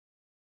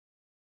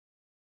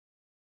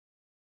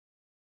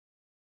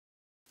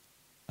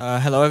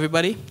Hello,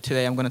 everybody.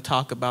 Today I'm going to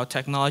talk about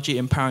technology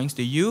empowering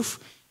the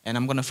youth, and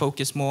I'm going to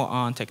focus more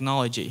on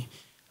technology.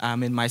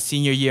 In my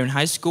senior year in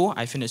high school,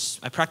 I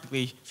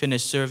practically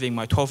finished serving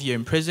my 12th year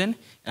in prison,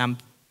 and I'm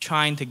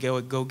trying to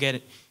go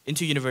get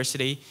into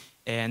university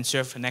and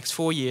serve for the next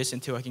 4 years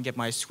until I can get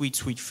my sweet,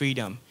 sweet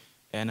freedom.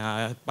 And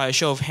by a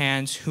show of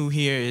hands, who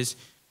here is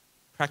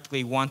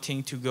practically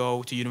wanting to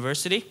go to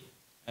university?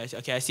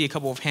 Okay, I see a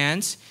couple of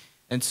hands.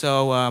 And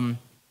so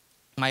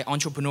my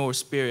entrepreneurial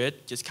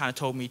spirit just kind of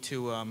told me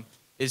to,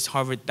 is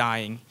Harvard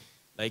dying?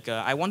 Like,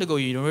 I want to go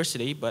to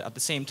university, but at the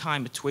same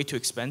time, it's way too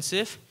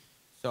expensive.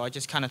 So I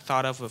just kind of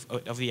thought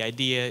of the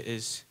idea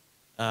is,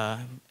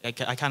 I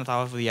kind of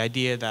thought of the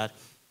idea that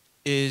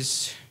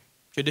is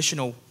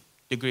traditional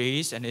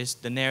degrees and is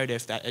the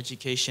narrative that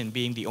education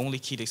being the only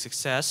key to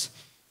success,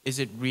 is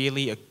it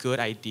really a good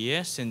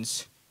idea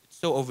since it's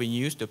so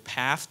overused, the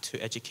path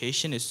to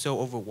education is so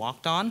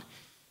overwalked on?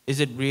 Is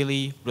it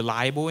really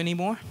reliable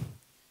anymore?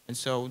 And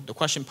so the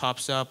question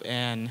pops up,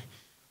 and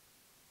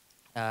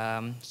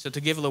so to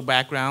give a little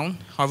background,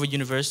 Harvard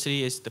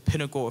University is the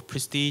pinnacle of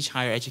prestige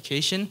higher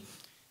education,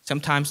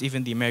 sometimes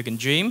even the American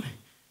dream.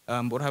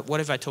 What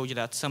if I told you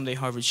that someday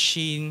Harvard's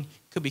sheen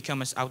could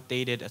become as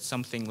outdated as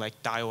something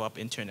like dial-up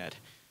internet?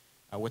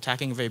 We're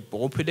tackling a very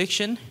bold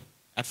prediction.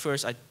 At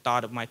first, I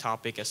thought of my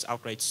topic as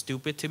outright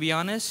stupid, to be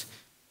honest.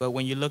 But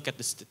when you look at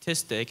the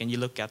statistic and you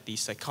look at the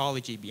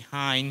psychology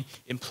behind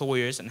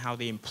employers and how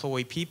they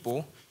employ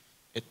people,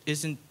 it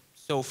isn't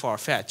so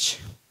far-fetched,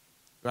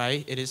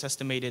 right? It is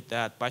estimated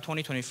that by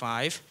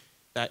 2025,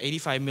 that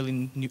 85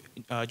 million new,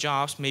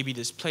 jobs may be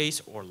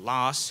displaced or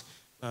lost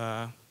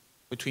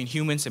between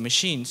humans and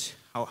machines,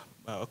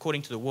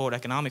 according to the World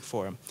Economic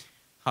Forum.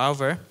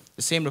 However,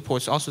 the same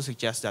reports also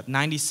suggest that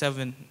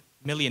 97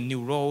 million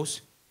new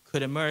roles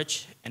could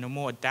emerge and are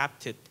more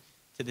adapted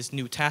to this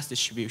new task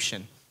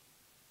distribution.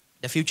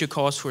 The future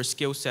calls for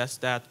skill sets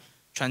that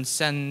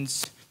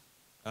transcends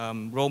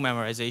role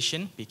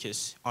memorization,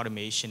 because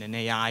automation and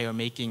AI are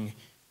making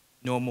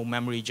normal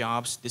memory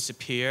jobs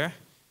disappear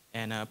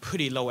and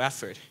pretty low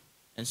effort.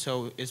 And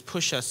so it's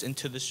pushed us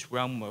into this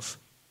realm of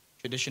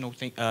traditional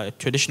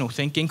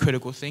thinking,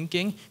 critical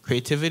thinking,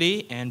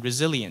 creativity, and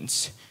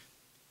resilience.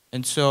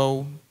 And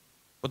so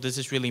what does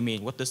this really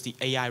mean? What does the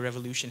AI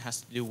revolution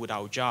has to do with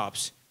our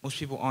jobs? Most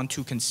people aren't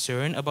too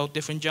concerned about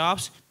different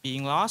jobs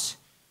being lost,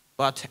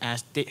 but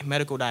as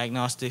medical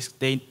diagnostics,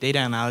 data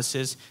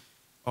analysis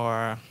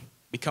are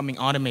becoming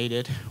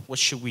automated, what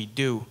should we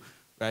do,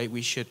 right?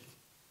 We should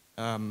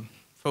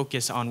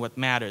focus on what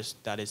matters.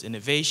 That is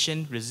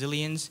innovation,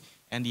 resilience,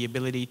 and the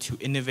ability to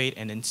innovate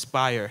and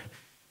inspire,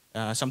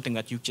 something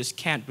that you just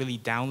can't really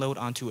download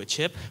onto a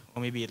chip,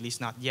 or maybe at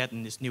least not yet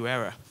in this new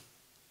era.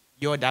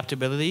 Your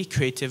adaptability,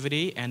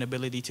 creativity, and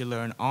ability to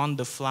learn on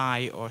the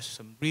fly are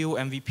some real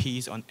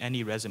MVPs on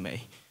any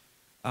resume.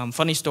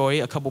 Funny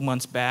story, a couple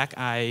months back,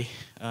 I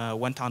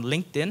went on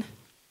LinkedIn.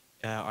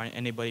 Are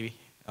anybody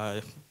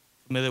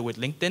familiar with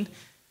LinkedIn?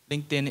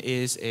 LinkedIn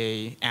is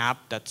an app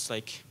that's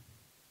like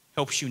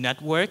helps you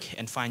network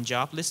and find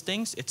job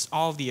listings. It's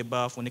all of the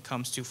above when it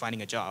comes to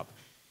finding a job.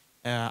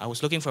 I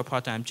was looking for a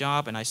part-time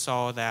job, and I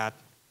saw that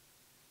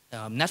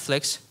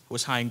Netflix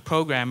was hiring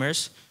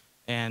programmers,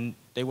 and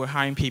they were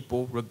hiring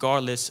people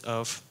regardless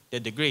of their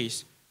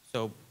degrees.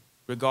 So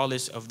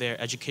regardless of their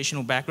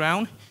educational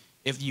background,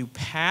 if you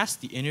pass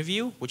the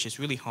interview, which is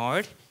really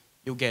hard,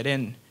 you'll get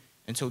in.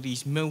 And so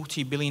these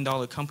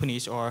multi-billion-dollar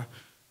companies are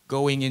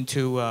going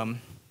into,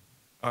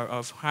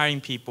 of hiring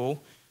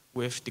people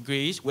with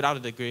degrees, without a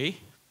degree.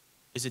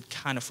 Is it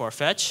kind of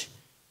far-fetched?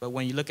 But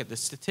when you look at the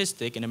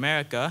statistic in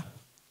America,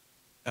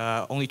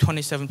 only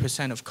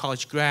 27% of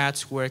college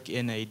grads work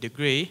in a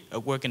degree,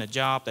 work in a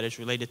job that is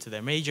related to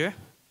their major,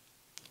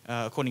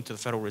 according to the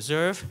Federal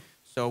Reserve.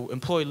 So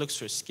employee looks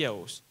for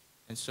skills.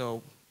 And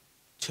so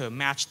to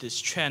match this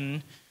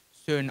trend,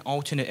 certain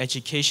alternate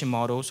education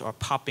models are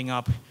popping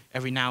up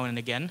every now and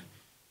again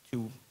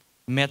to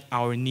meet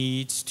our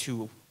needs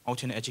to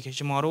alternate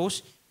education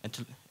models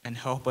and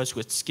help us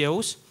with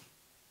skills.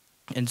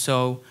 And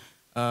so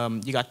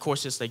you got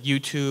courses like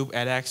YouTube,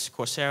 edX,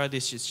 Coursera,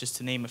 this is just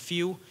to name a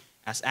few.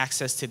 As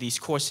access to these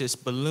courses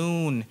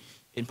balloon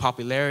in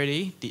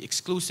popularity, the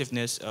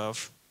exclusiveness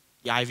of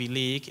the Ivy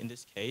League in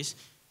this case,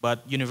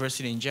 but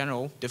university in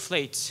general,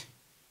 deflates.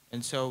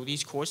 And so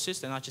these courses,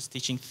 they're not just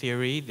teaching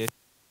theory,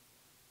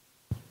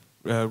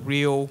 they're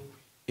real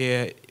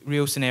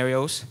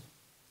scenarios.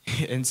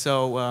 And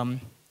so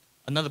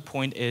another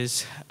point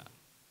is,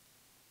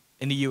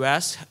 in the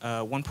US,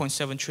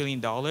 $1.7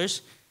 trillion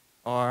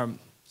are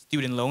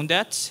student loan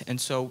debts, and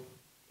so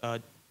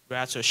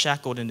grads are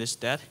shackled in this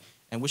debt,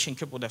 and which can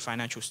cripple their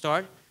financial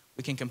start.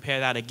 We can compare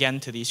that again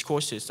to these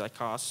courses that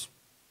cost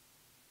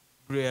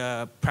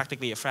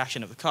practically a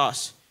fraction of the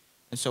cost.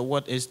 And so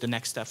what is the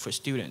next step for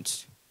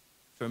students?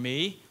 For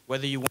me,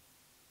 whether you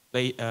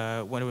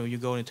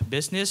go into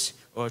business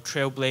or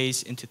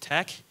trailblaze into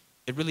tech,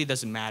 it really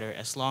doesn't matter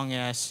as long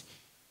as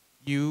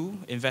you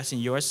invest in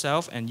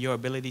yourself and your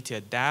ability to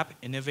adapt,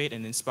 innovate,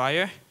 and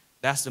inspire.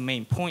 That's the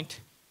main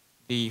point.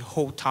 the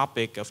whole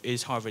topic of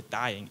is Harvard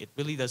dying, it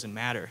really doesn't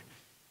matter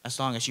as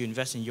long as you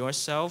invest in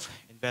yourself,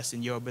 invest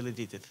in your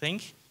ability to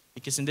think,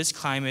 because in this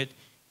climate,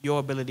 your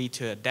ability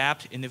to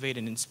adapt, innovate,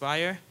 and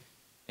inspire,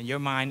 and your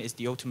mind is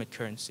the ultimate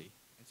currency.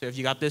 And so if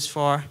you got this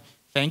far,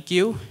 thank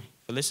you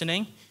for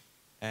listening,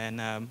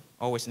 and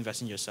always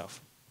invest in yourself.